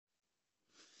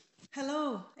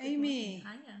Hello, Good morning. Amy.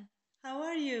 Hiya. How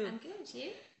are you? I'm good.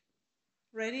 You?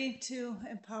 Ready to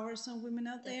empower some women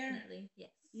out there? Definitely.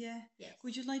 Yes. Yeah. Yes.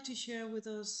 Would you like to share with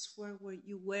us where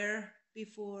you were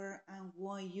before and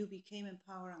why you became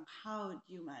empowered and how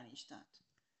you managed that?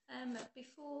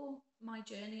 Before my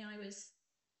journey, I was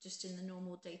just in the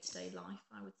normal day-to-day life,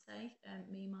 I would say.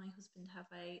 Me and my husband have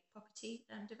a property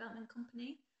development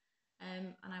company,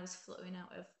 and I was fluttering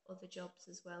out of other jobs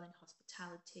as well in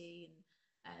hospitality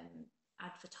and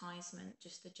advertisement,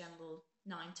 just the general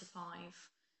 9 to 5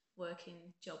 working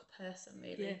job person,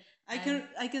 really. Yeah,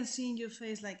 I can see in your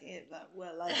face like,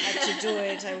 well, I had to do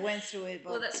it. I went through it,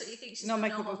 but Well, that's what you think. It's just not the my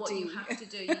cup normal of what you tea. have to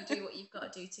do. You do what you've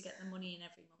got to do to get the money in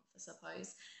every month, I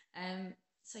suppose.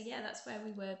 So yeah, that's where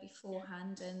we were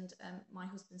beforehand, and my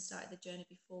husband started the journey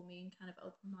before me and kind of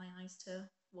opened my eyes to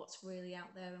what's really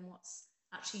out there and what's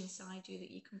actually inside you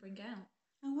that you can bring out.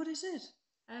 And what is it?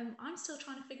 I'm still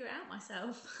trying to figure it out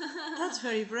myself. That's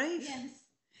very brave. Yes.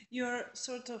 You're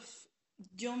sort of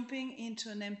jumping into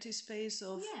an empty space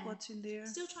of Yeah. what's in there.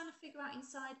 Still trying to figure out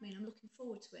inside me, and I'm looking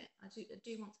forward to it. I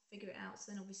do want to figure it out.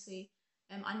 So then, obviously,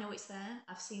 I know it's there.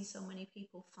 I've seen so many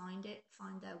people find it,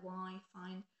 find their why,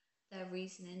 find their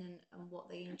reasoning, and what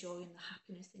they enjoy and the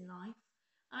happiness in life.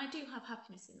 And I do have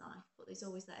happiness in life, but there's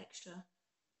always that extra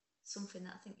something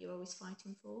that I think you're always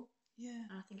fighting for. Yeah.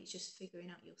 And I think it's just figuring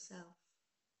out yourself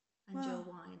and Wow. your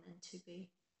why, and then to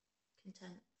be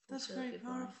content. That's very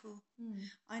powerful.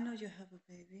 I know you have a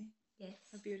baby.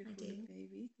 Yes, a beautiful I do.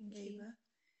 baby, Thank Ava.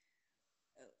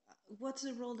 you. What's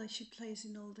the role that she plays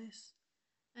in all this?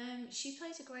 She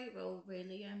plays a great role,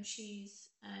 really. She's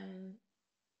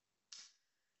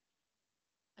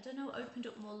I don't know, opened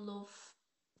up more love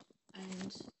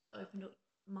and opened up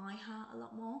my heart a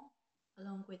lot more,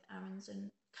 along with Aaron's,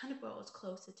 and kind of brought us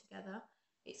closer together.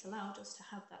 It's allowed us to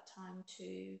have that time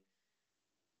to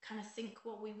kind of think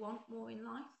what we want more in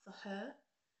life for her,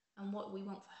 and what we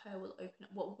want for her will open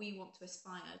up what we want to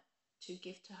aspire to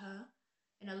give to her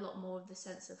in a lot more of the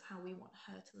sense of how we want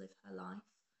her to live her life,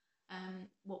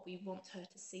 what we want her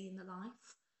to see in the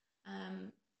life,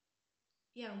 and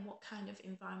what kind of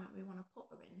environment we want to put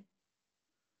her in.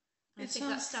 And I think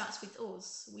that starts with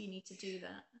us. We need to do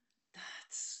that.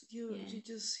 That's you. Yeah. You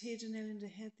just hit a nail in the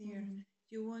head there.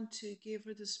 You want to give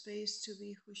her the space to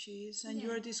be who she is, and you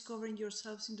are discovering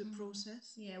yourselves in the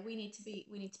process. Yeah, we need to be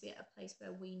at a place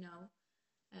where we know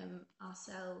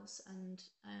ourselves and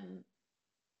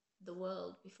the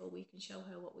world before we can show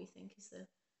her what we think is the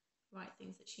right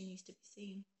things that she needs to be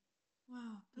seeing.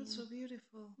 Wow, that's so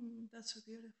beautiful. That's so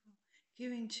beautiful.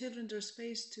 Giving children their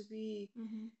space to be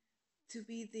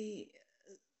the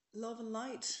love and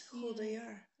light who they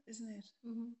are, isn't it?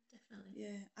 Definitely.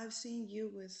 Yeah, I've seen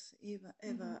you with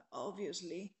Eva,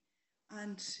 obviously,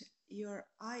 and your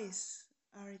eyes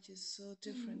are just so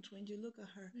different when you look at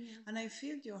her, and I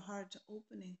feel your heart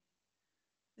opening.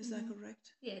 Is that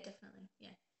correct? Yeah, definitely.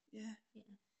 Yeah. Yeah.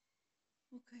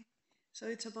 Okay, so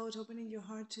it's about opening your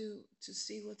heart to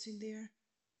see what's in there.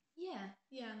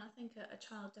 Yeah, and I think a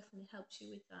child definitely helps you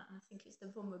with that, and I think it's the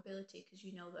vulnerability, because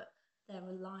you know that they're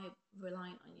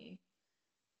reliant on you,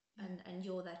 and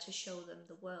you're there to show them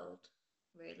the world,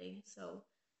 really. So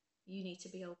you need to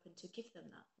be open to give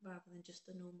them that, rather than just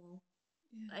the normal.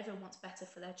 Everyone wants better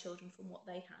for their children from what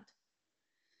they had,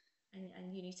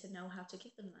 and you need to know how to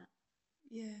give them that.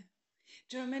 Yeah,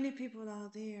 there are many people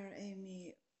out there,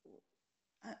 Amy.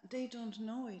 They don't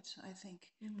know it, I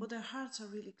think, but their hearts are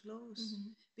really close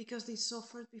because they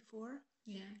suffered before.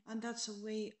 Yeah, and that's a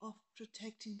way of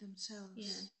protecting themselves.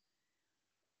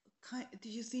 Yeah. Do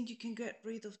you think you can get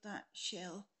rid of that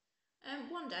shell?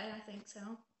 One day, I think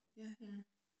so. Yeah. Yeah.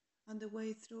 And the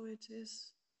way through it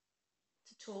is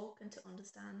to talk and to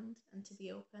understand and to be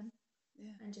open.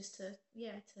 Yeah. And just to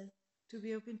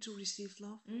be open to receive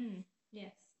love.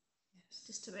 Yes.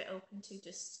 Just to be open to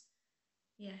just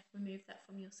remove that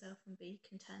from yourself and be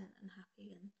content and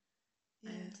happy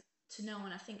and to know.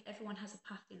 And I think everyone has a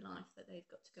path in life that they've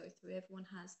got to go through. Everyone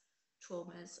has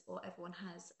traumas, or everyone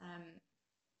has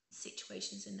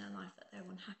situations in their life that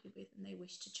they're unhappy with and they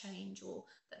wish to change, or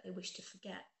that they wish to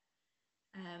forget.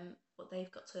 But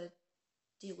they've got to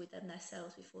deal with them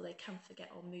themselves before they can forget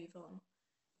or move on.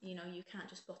 You know, you can't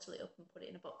just bottle it up and put it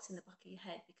in a box in the back of your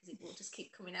head, because it will just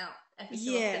keep coming out every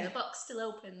so often. The box still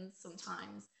opens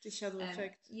sometimes. The shadow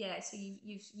effect. Yeah, so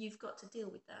you've got to deal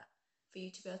with that for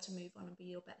you to be able to move on and be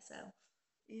your better self.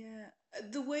 Yeah,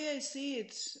 the way I see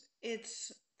it,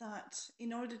 it's that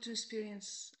in order to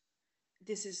experience,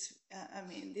 this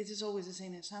is always the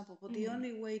same example, but the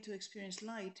only way to experience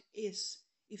light is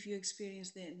if you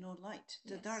experience the no light,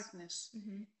 the darkness.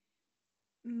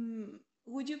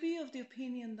 would you be of the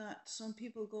opinion that some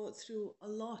people go through a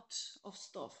lot of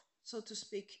stuff, so to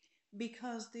speak,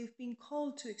 because they've been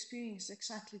called to experience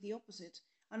exactly the opposite?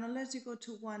 And unless you go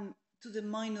to the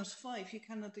 -5, you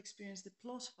cannot experience the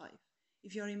 +5.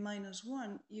 If you're in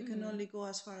 -1, you can only go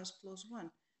as far as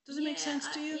 +1. Does it make sense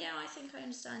to you? Yeah, I think I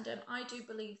understand. I do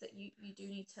believe that you do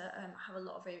need to have a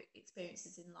lot of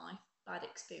experiences in life, bad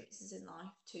experiences in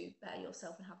life, to better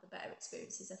yourself and have the better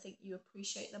experiences. I think you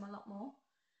appreciate them a lot more,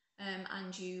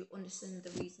 and you understand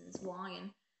the reasons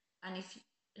why, and if you,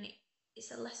 and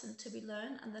it's a lesson to be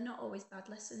learned, and they're not always bad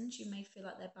lessons. You may feel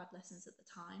like they're bad lessons at the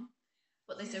time,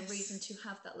 but there's a reason to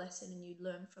have that lesson, and you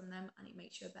learn from them, and it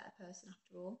makes you a better person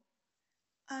after all.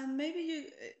 And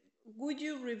maybe would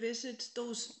you revisit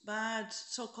those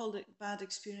so-called bad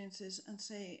experiences and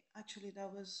say, actually,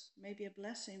 that was maybe a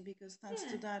blessing because thanks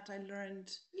to that I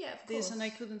learned this and I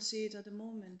couldn't see it at the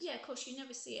moment. Yeah, of course, you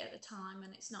never see it at the time,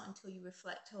 and it's not until you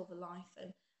reflect over life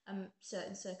and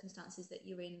certain circumstances that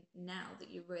you're in now that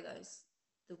you realise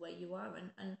the way you are,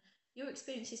 and your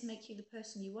experiences make you the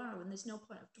person you are, and there's no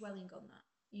point of dwelling on that.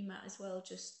 You might as well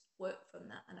just work from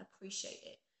that and appreciate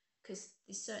it, because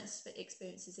there's certain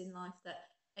experiences in life that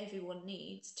everyone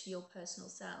needs to your personal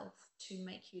self to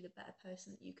make you the better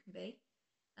person that you can be,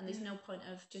 and there's no point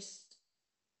of just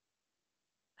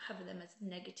having them as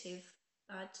negative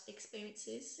bad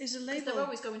experiences, because they're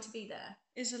always going to be there.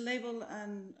 It's a label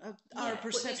and our perception.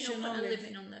 But there's no point of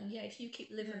living on them. Yeah, if you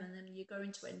keep living on them, you're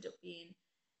going to end up being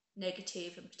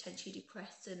negative and potentially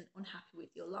depressed and unhappy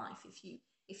with your life.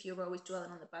 If you're always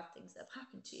dwelling on the bad things that have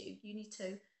happened to you, you need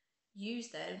to use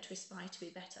them to aspire to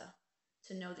be better,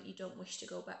 to know that you don't wish to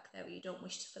go back there, or you don't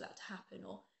wish for that to happen,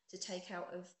 or to take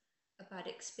out of a bad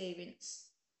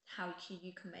experience how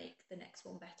you can make the next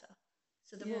one better.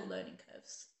 So they're all learning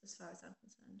curves as far as I'm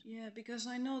concerned. Yeah, because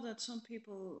I know that some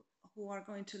people who are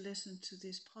going to listen to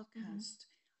this podcast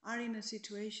are in a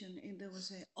situation and they will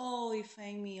say, oh, if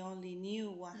Amy only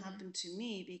knew what happened to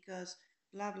me because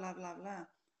blah, blah, blah, blah.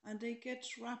 And they get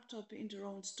wrapped up in their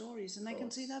own stories. And I can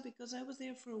see that because I was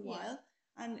there for a while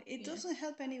and it doesn't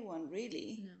help anyone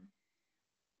really. No.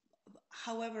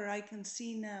 However, I can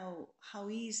see now how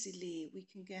easily we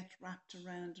can get wrapped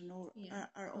around in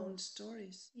our own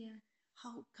stories. Yeah.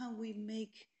 How can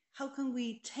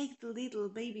we take the little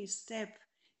baby step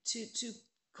to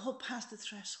go past the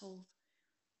threshold?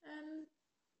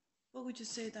 What would you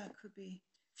say that could be?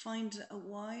 Find a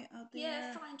why out there?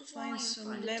 Yeah, find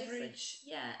some leverage.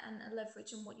 And a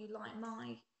leverage on what you like.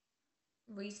 My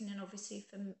reasoning, obviously,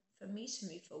 for me to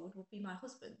move forward would be my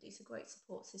husband. He's a great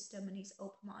support system, and he's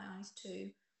opened my eyes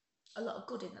to a lot of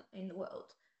good in the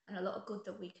world, and a lot of good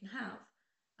that we can have,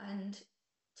 and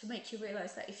to make you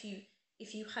realise that if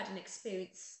you had an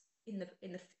experience in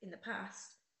the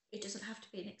past, it doesn't have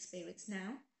to be an experience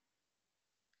now,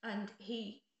 and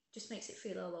he just makes it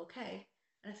feel all okay.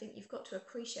 And I think you've got to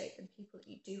appreciate the people that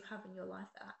you do have in your life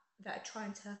that are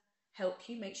trying to help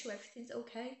you make sure everything's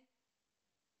okay,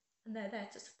 and they're there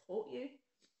to support you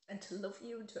and to love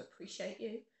you and to appreciate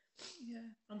you,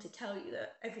 and to tell you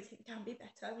that everything can be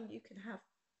better and you can have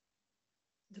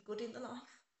the good in the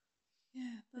life.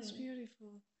 Yeah, that's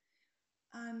beautiful.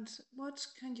 And what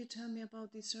can you tell me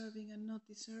about deserving and not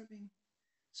deserving?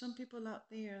 Some people out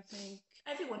there think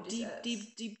everyone deserves.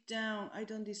 Deep down, I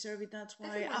don't deserve it. That's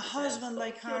why a husband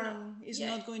like Karen is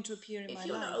not going to appear in my life. If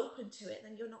you're not open to it,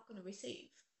 then you're not going to receive.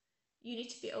 You need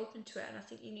to be open to it, and I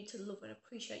think you need to love and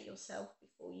appreciate yourself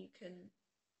before you can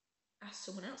ask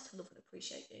someone else to love and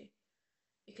appreciate you.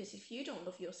 Because if you don't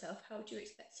love yourself, how do you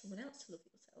expect someone else to love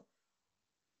yourself?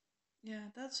 Yeah,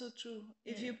 that's so true.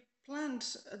 If you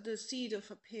plant the seed of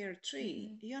a pear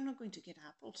tree, you're not going to get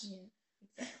apples. Yeah,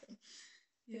 exactly.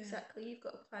 Exactly. You've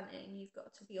got to plant it, and you've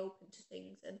got to be open to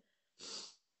things. And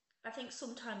I think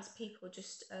sometimes people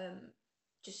just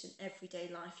in everyday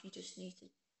life, you just need to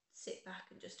sit back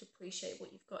and just appreciate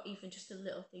what you've got, even just the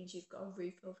little things. You've got a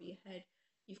roof over your head,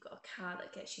 you've got a car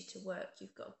that gets you to work,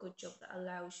 you've got a good job that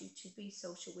allows you to be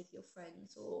social with your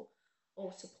friends, or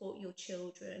support your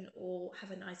children, or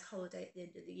have a nice holiday at the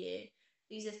end of the year.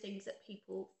 These are things that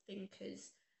people think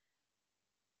as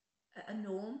a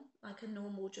norm, like a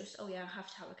normal, just, oh yeah, I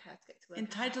have to have a car to get to work.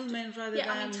 Entitlement rather than...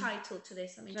 I'm entitled to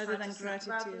this, I'm entitled rather than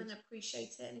gratitude. Rather than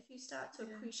appreciate it. And if you start to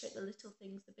appreciate the little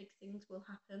things, the big things will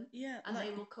happen. Yeah. And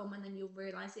they will come, and then you'll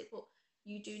realise it. But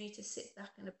you do need to sit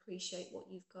back and appreciate what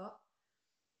you've got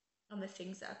and the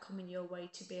things that are coming your way,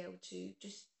 to be able to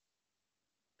just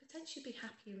potentially be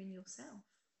happier in yourself.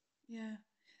 Yeah.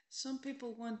 Some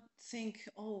people think,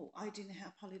 oh, I didn't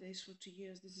have holidays for 2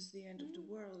 years, this is the end of the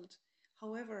world.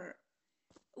 However,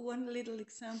 one little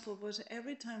example was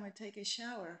every time I take a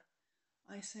shower,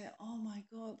 I say, oh my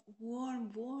God,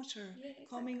 warm water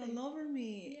coming all over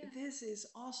me. Yeah. This is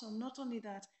awesome. Not only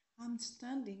that, I'm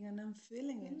standing and I'm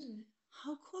feeling it.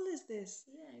 How cool is this?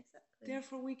 Yeah, exactly.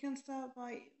 Therefore, we can start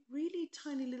by really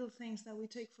tiny little things that we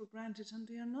take for granted, and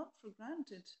they are not for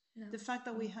granted. No. The fact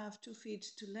that we have 2 feet,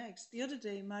 2 legs. The other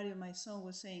day, Mario, my son,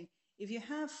 was saying, if you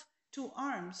have 2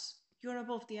 arms, you're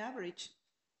above the average.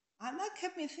 And that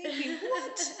kept me thinking,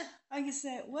 what? And he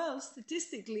said, well,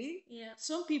 statistically,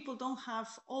 some people don't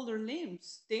have all their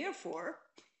limbs. Therefore,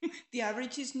 the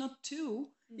average is not 2.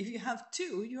 If you have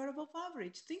 2, you're above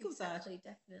average. Think of that. Exactly,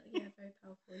 definitely. Yeah, very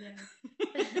powerful, yeah.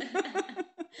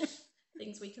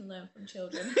 Things we can learn from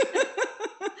children.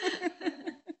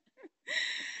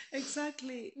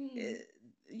 Exactly.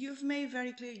 You've made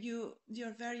very clear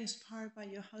you're very inspired by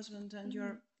your husband and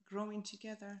you're growing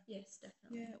together. Yes,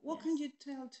 definitely. Yeah. What can you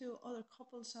tell to other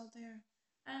couples out there?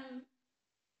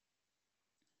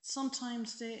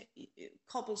 Sometimes the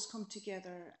couples come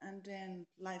together and then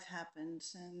life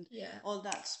happens and all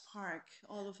that spark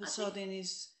all of a sudden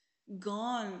is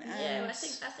gone. Yeah, I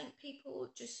think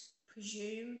people just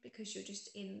presume because you're just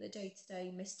in the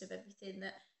day-to-day midst of everything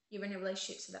that you're in a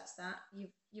relationship, so that's that.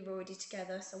 You're already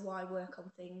together, so why work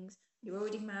on things? You're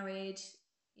already married,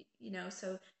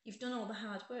 so you've done all the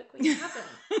hard work. Well, you haven't.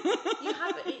 You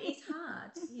haven't. It is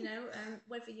hard,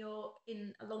 whether you're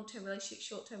in a long-term relationship,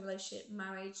 short-term relationship,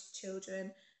 marriage,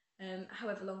 children,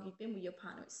 however long you've been with your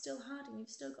partner, it's still hard and you've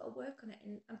still got to work on it,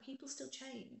 and people still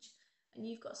change, and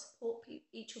you've got to support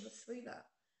each other through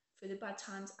that, through the bad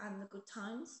times and the good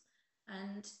times,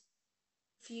 and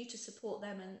for you to support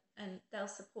them and they'll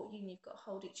support you, and you've got to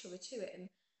hold each other to it. And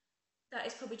that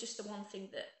is probably just the one thing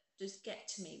that does get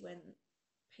to me when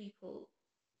people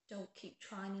don't keep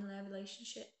trying in their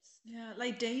relationships. Yeah,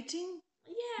 like dating?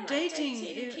 Yeah, dating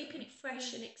and keeping it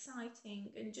fresh and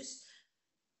exciting and just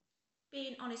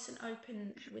being honest and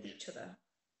open with each other.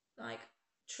 Like,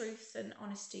 truth and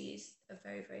honesty is a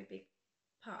very, very big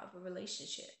part of a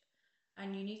relationship.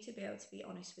 And you need to be able to be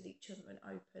honest with each other and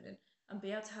open and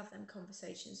be able to have them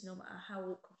conversations no matter how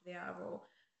awkward they are, or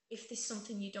if there's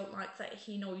something you don't like that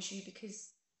he annoys you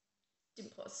because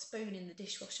didn't put a spoon in the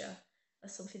dishwasher or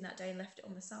something that day and left it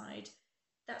on the side,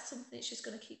 that's something that's just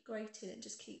going to keep grating and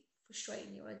just keep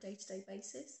frustrating you on a day-to-day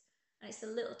basis. And it's the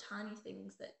little tiny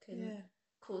things that can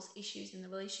cause issues in the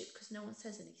relationship because no one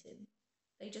says anything.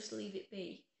 They just leave it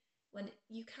be. When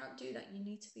you can't do that, you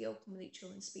need to be open with each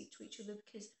other and speak to each other,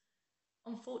 because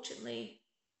unfortunately,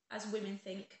 as women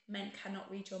think, men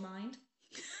cannot read your mind.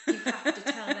 You have to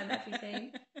tell them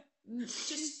everything.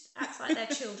 Just act like they're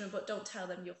children, but don't tell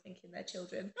them you're thinking they're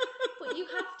children. But you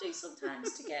have to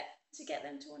sometimes to get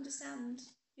them to understand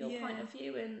your point of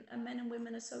view, and men and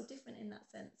women are so different in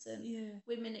that sense. And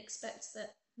women expect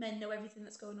that men know everything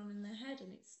that's going on in their head,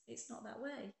 and it's not that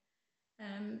way.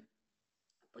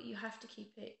 But you have to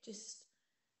keep it just.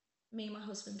 Me and my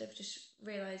husband have just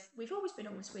realised we've always been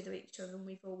honest with each other, and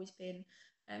we've always been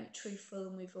truthful,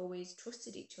 and we've always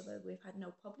trusted each other. We've had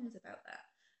no problems about that.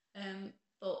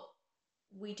 But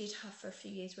we did have for a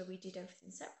few years where we did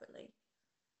everything separately.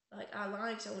 Like, our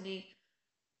lives only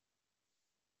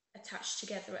attached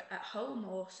together at home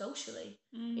or socially.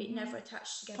 It never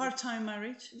attached together. Part-time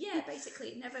marriage. Yeah, basically,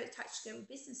 it never attached together with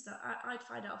business. I'd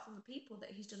find out from other people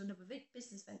that he's done another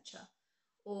business venture,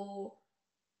 or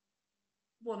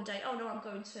one day, oh no, I'm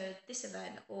going to this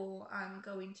event, or I'm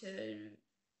going to,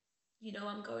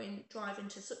 I'm driving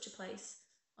to such a place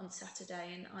on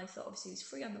Saturday, and I thought obviously he was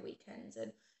free on the weekends,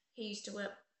 and he used to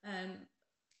work,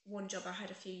 one job I had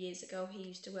a few years ago, he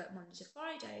used to work Monday to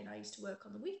Friday, and I used to work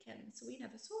on the weekends, so we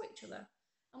never saw each other,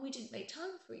 and we didn't make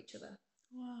time for each other.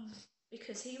 Wow.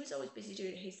 Because he was always busy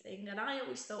doing his thing, and I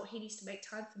always thought he needs to make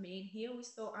time for me, and he always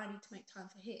thought I need to make time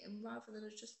for him, rather than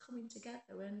us just coming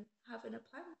together and having a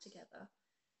plan together.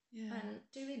 And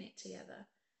doing it together.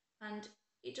 And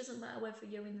it doesn't matter whether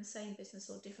you're in the same business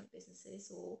or different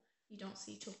businesses, or you don't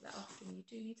see each other that often. You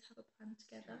do need to have a plan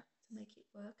together to make it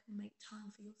work and make time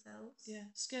for yourselves. Yeah,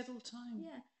 schedule time.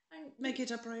 Yeah, and make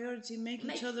it a priority. Make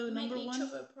each other number one. Make each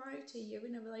other a priority. You're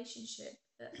in a relationship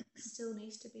that still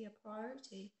needs to be a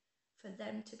priority for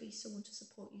them to be someone to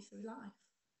support you through life.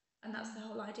 And that's the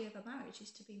whole idea of a marriage,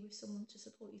 is to be with someone to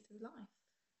support you through life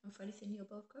and for anything you're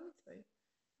both going through.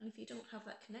 And if you don't have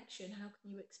that connection, how can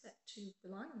you expect to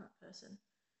rely on that person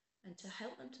and to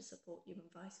help them to support you,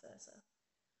 and vice versa?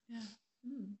 Yeah.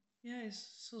 Yeah, it's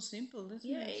so simple, isn't it?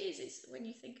 Yeah, it is. It's, when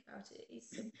you think about it, it's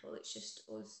simple. It's just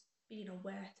us being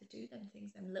aware to do them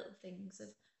things, them little things of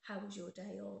how was your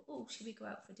day, or, oh, should we go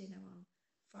out for dinner on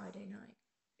Friday night?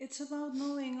 It's about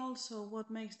knowing also what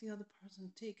makes the other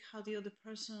person tick, how the other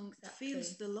person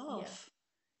feels the love.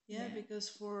 Yeah, because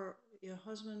for your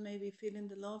husband, maybe feeling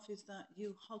the love is that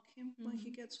you hug him when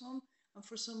he gets home, and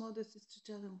for some others, it's to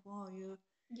tell him, "Wow,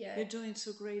 you're doing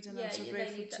so great, and I'm so they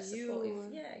grateful need to that supportive.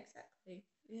 you." Yeah, exactly.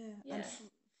 Yeah, and Yeah.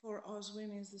 for us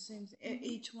women, it's the same.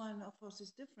 Each one of us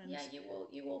is different. Yeah,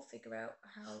 you all figure out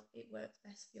how it works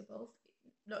best for you both,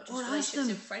 not Or just ask relationships and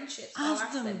them, friendships. Or ask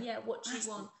ask them, them, yeah, what do you ask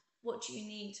them. want? What do you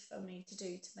need for me to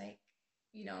do to make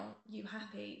you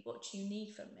happy? What do you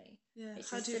need from me? Yeah, It's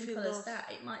how as do you feel simple as loved?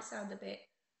 that. It might sound a bit,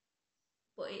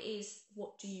 but it is.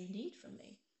 What do you need from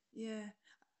me? Yeah,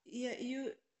 yeah.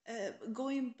 You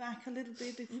going back a little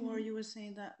bit before, you were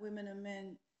saying that women and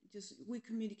men just we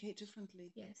communicate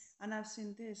differently. Yes. And I've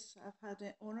seen this. I've had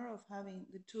the honor of having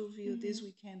the two of you this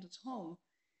weekend at home,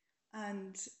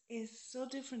 and it's so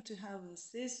different to have a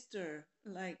sister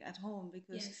like at home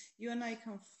because Yes. you and I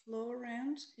can flow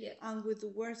around, Yeah. and with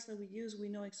the words that we use, we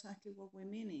know exactly what we're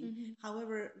meaning.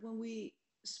 However, when we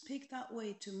speak that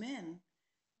way to men,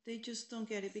 they just don't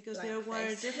get it because Blank they're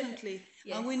wired face. differently.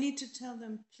 Yes. And we need to tell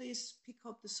them, please pick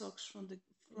up the socks from the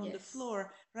Yes.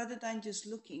 floor rather than just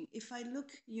looking. If I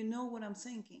look, you know what I'm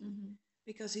thinking.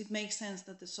 Because it makes sense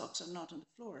that the socks are not on the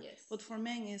floor. Yes. But for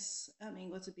men is, I mean,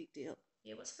 what's a big deal?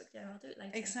 Yeah, what's the big deal? I'll do it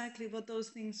later. Exactly, but those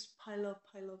things pile up,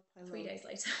 pile up, pile 3 up. days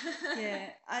later.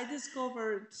 Yeah, I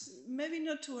discovered, maybe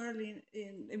not too early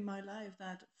in my life,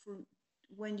 that for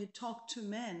when you talk to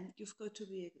men, you've got to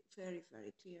be very,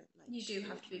 very clear. Like You do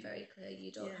have to be very clear.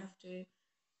 You don't have to.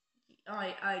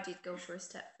 I did go for a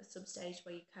step for some stage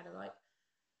where you kind of like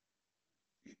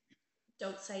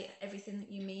don't say everything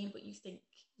that you mean, but you think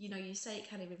you say it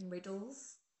kind of in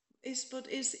riddles. But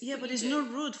it's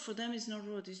not rude for them. It's not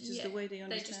rude. It's just the way they They're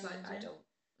just understand like, it. I don't.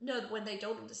 No, when they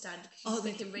don't understand because you Oh,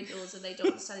 speak in riddles and they don't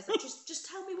understand, it's like just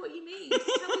tell me what you mean.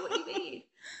 Just tell me what you mean.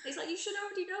 It's like you should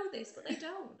already know this, but they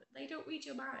don't. They don't read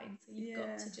your mind, so you've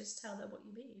got to just tell them what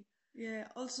you mean. Yeah.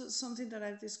 Also, something that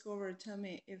I've discovered. Tell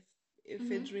me if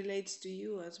it relates to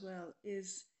you as well.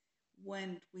 Is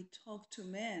when we talk to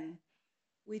men,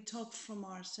 we talk from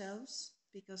ourselves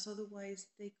because otherwise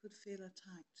they could feel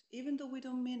attacked, even though we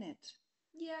don't mean it.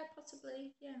 Yeah,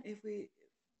 possibly. Yeah. If we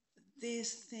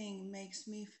this thing makes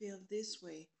me feel this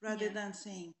way, rather than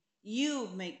saying you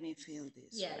make me feel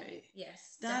this way.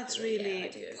 Yes. That's definitely. really Yeah, I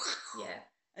do. Yeah.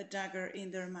 a dagger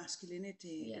in their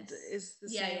masculinity. Yes. Is the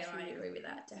Yeah, same yeah, for I you. agree with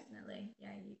that. Definitely.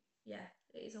 Yeah, yeah.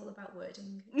 It is all about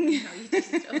wording and how you do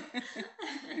stuff.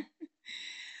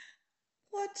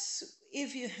 What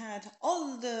if you had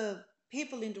all the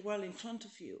people in the world in front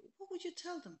of you? What would you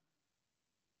tell them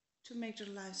to make their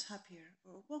lives happier?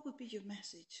 Or what would be your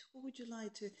message? What would you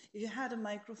like to, if you had a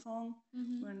microphone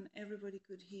when everybody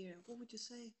could hear, what would you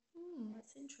say?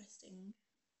 That's interesting.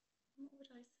 What would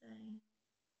I say?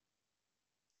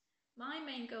 My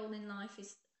main goal in life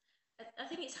is, I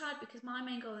think it's hard because my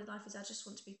main goal in life is I just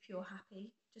want to be pure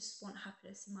happy, just want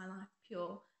happiness in my life,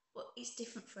 pure. But it's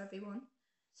different for everyone.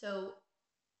 So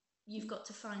you've got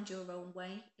to find your own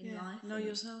way in life. Know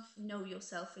yourself. Know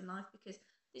yourself in life, because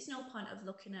there's no point of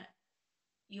looking at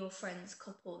your friend's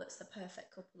couple that's the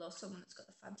perfect couple, or someone that's got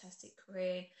a fantastic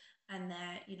career and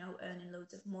they're earning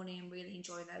loads of money and really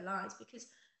enjoying their lives, because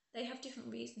they have different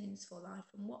reasonings for life,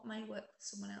 and what may work for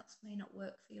someone else may not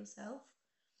work for yourself.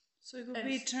 So it would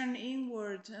be turn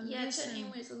inward and listen. Turn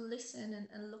inwards and listen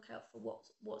and look out for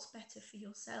what's better for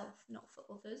yourself, not for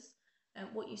others. And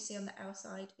what you see on the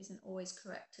outside isn't always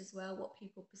correct as well. What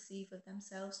people perceive of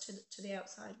themselves to the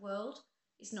outside world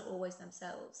is not always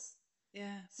themselves.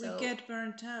 Yeah, so, we get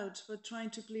burnt out, but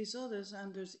trying to please others,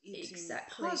 and it's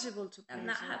impossible to please. And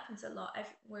that happens a lot.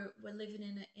 We're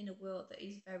living in a world that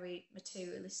is very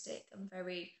materialistic and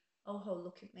very, oh,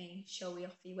 look at me, showy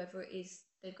offy, whether it is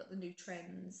they've got the new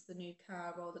trends, the new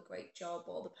car, or the great job,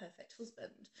 or the perfect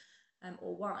husband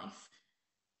or wife.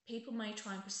 People may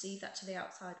try and perceive that to the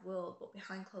outside world, but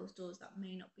behind closed doors, that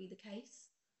may not be the case.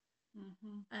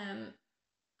 And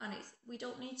we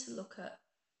don't need to look at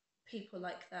people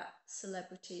like that,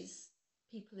 celebrities,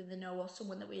 people in the know, or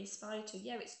someone that we aspire to.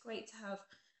 Yeah, it's great to have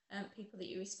people that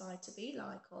you aspire to be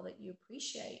like or that you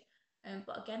appreciate.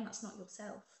 But again, that's not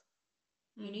yourself.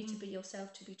 You need to be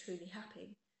yourself to be truly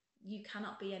happy. You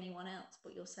cannot be anyone else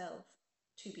but yourself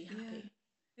to be happy.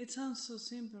 It sounds so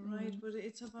simple, right? But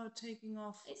it's about taking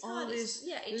off all these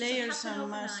layers doesn't happen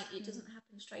and overnight. It doesn't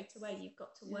happen straight away. You've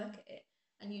got to work at it.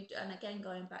 And again,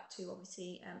 going back to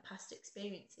obviously past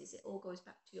experiences, it all goes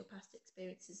back to your past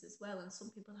experiences as well. And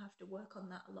some people have to work on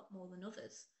that a lot more than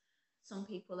others. Some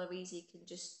people are easy, can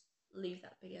just leave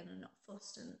that be and are not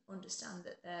fussed and understand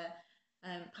that their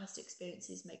past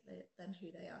experiences make them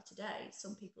who they are today.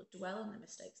 Some people dwell on the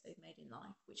mistakes they've made in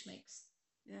life, which makes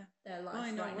their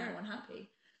life right now unhappy.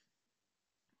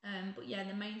 But yeah,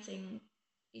 the main thing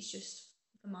is just,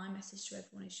 for my message to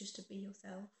everyone, is just to be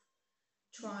yourself.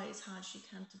 Try as hard as you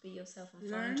can to be yourself and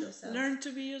find yourself. Learn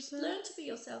to be yourself. Learn to be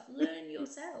yourself. Learn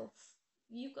yourself.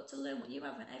 You've got to learn what you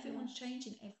have, and everyone's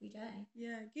changing every day.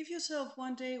 Yeah, give yourself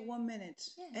 1 day, 1 minute.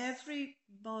 Yes.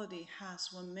 Everybody has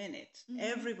 1 minute.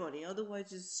 Everybody.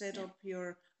 Otherwise, just set up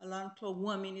your alarm clock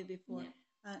 1 minute before.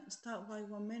 And start by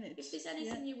 1 minute. If there's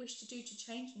anything you wish to do to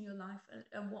change in your life,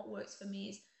 and what works for me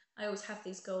is, I always have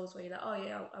these goals where you're like, oh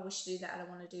yeah, I wish to do that and I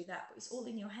want to do that, but it's all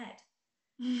in your head.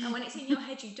 And when it's in your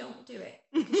head, you don't do it,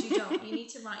 because you don't. You need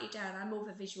to write it down. I'm more of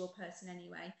a visual person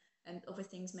anyway, and other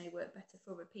things may work better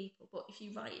for other people. But if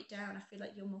you write it down, I feel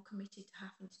like you're more committed to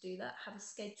having to do that. Have a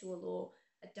schedule or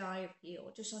a diary,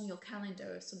 or just on your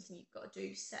calendar or something you've got to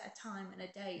do. Set a time and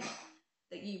a date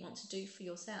that you want to do for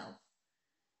yourself.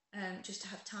 Just to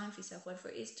have time for yourself, whether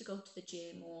it is to go to the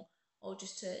gym or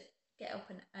just to get up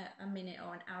a minute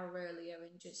or an hour earlier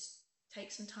and just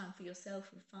take some time for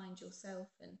yourself and find yourself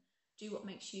and do what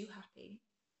makes you happy.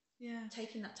 Yeah.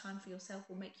 Taking that time for yourself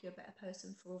will make you a better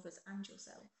person for others and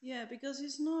yourself. Yeah, because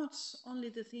it's not only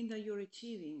the thing that you're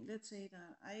achieving. Let's say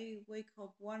that I wake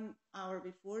up 1 hour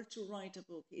before to write a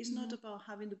book. It's not about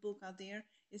having the book out there.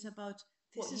 It's about,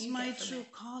 this is my true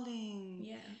calling.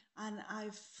 Yeah. And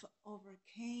I've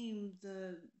overcame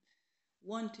the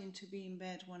wanting to be in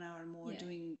bed 1 hour more,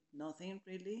 doing nothing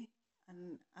really.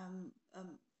 And I'm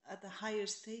at the higher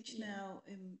stage now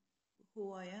in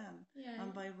who I am. Yeah.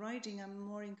 And by writing, I'm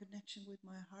more in connection with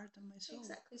my heart and my soul.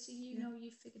 Exactly. So you know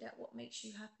you've figured out what makes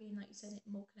you happy, and like you said,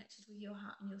 more connected with your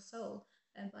heart and your soul.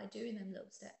 And by doing them little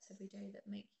steps every day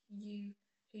that make you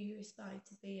who you aspire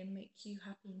to be and make you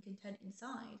happy and content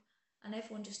inside. And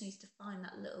everyone just needs to find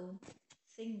that little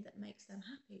thing that makes them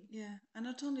happy. Yeah. And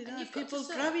not only that, people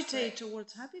gravitate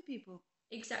towards happy people.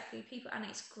 Exactly. People, and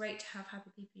it's great to have happy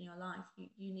people in your life.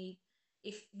 You need,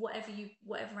 if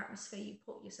whatever atmosphere you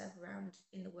put yourself around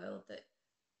in the world,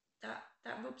 that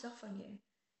rubs off on you.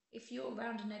 If you're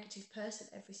around a negative person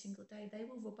every single day, they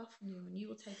will rub off on you, and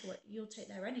you'll take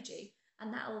their energy,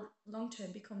 and that'll long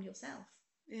term become yourself.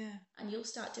 Yeah. And you'll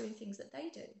start doing things that they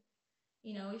do.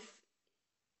 You know,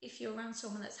 if you're around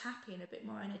someone that's happy and a bit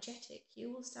more energetic,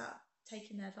 you will start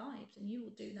taking their vibes, and you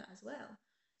will do that as well.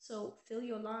 So fill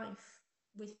your life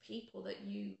with people that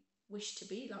you wish to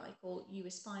be like, or you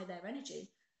aspire their energy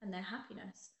and their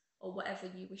happiness, or whatever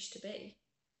you wish to be,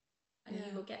 and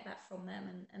you will get that from them,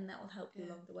 and that will help you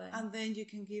along the way. And then you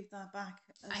can give that back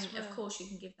as well. Of course you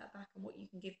can give that back, and what you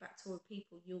can give back to other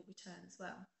people, you'll return as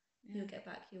well. You'll get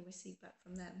back, you'll receive back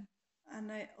from them. And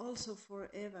I also, for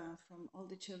Eva, from all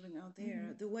the children out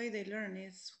there, the way they learn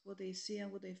is what they see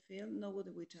and what they feel, not what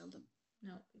we tell them.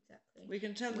 No, exactly. We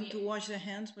can tell them to wash their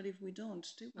hands, but if we don't,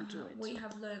 they won't do it. We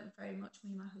have learned very much,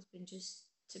 me and my husband, just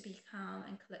to be calm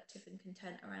and collective and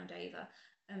content around Ava,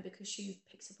 because she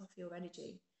picks up off your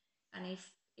energy. And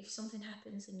if something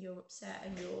happens and you're upset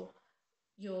and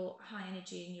you're high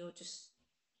energy and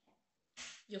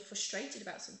you're frustrated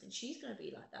about something, she's going to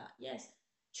be like that. Yes,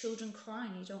 children cry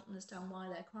and you don't understand why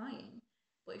they're crying.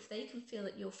 But if they can feel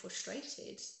that you're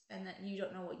frustrated and that you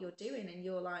don't know what you're doing and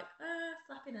you're like,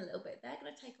 flapping a little bit, they're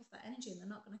going to take off that energy and they're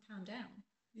not going to calm down.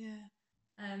 Yeah.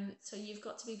 So you've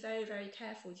got to be very, very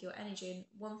careful with your energy. And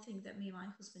one thing that me and my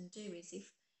husband do is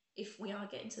if we are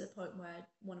getting to the point where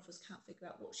one of us can't figure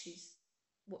out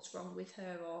what's wrong with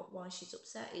her or why she's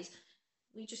upset, is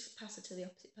we just pass her to the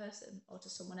opposite person or to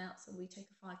someone else, and we take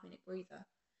a 5-minute breather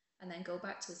and then go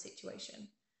back to the situation.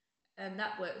 And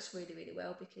that works really, really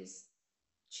well, because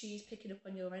she's picking up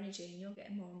on your energy and you're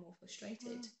getting more and more frustrated.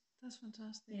 Wow, that's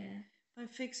fantastic. Yeah. By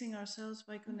fixing ourselves,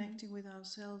 by connecting with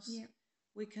ourselves,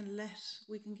 we can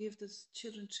give the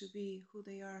children to be who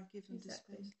they are, give them this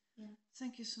space. Yeah.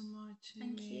 Thank you so much, Amy.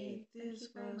 Thank you. This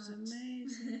was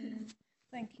amazing.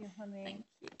 Thank you, honey. Thank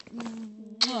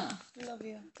you. Love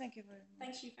you. Thank you very much.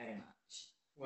 Thank you very much.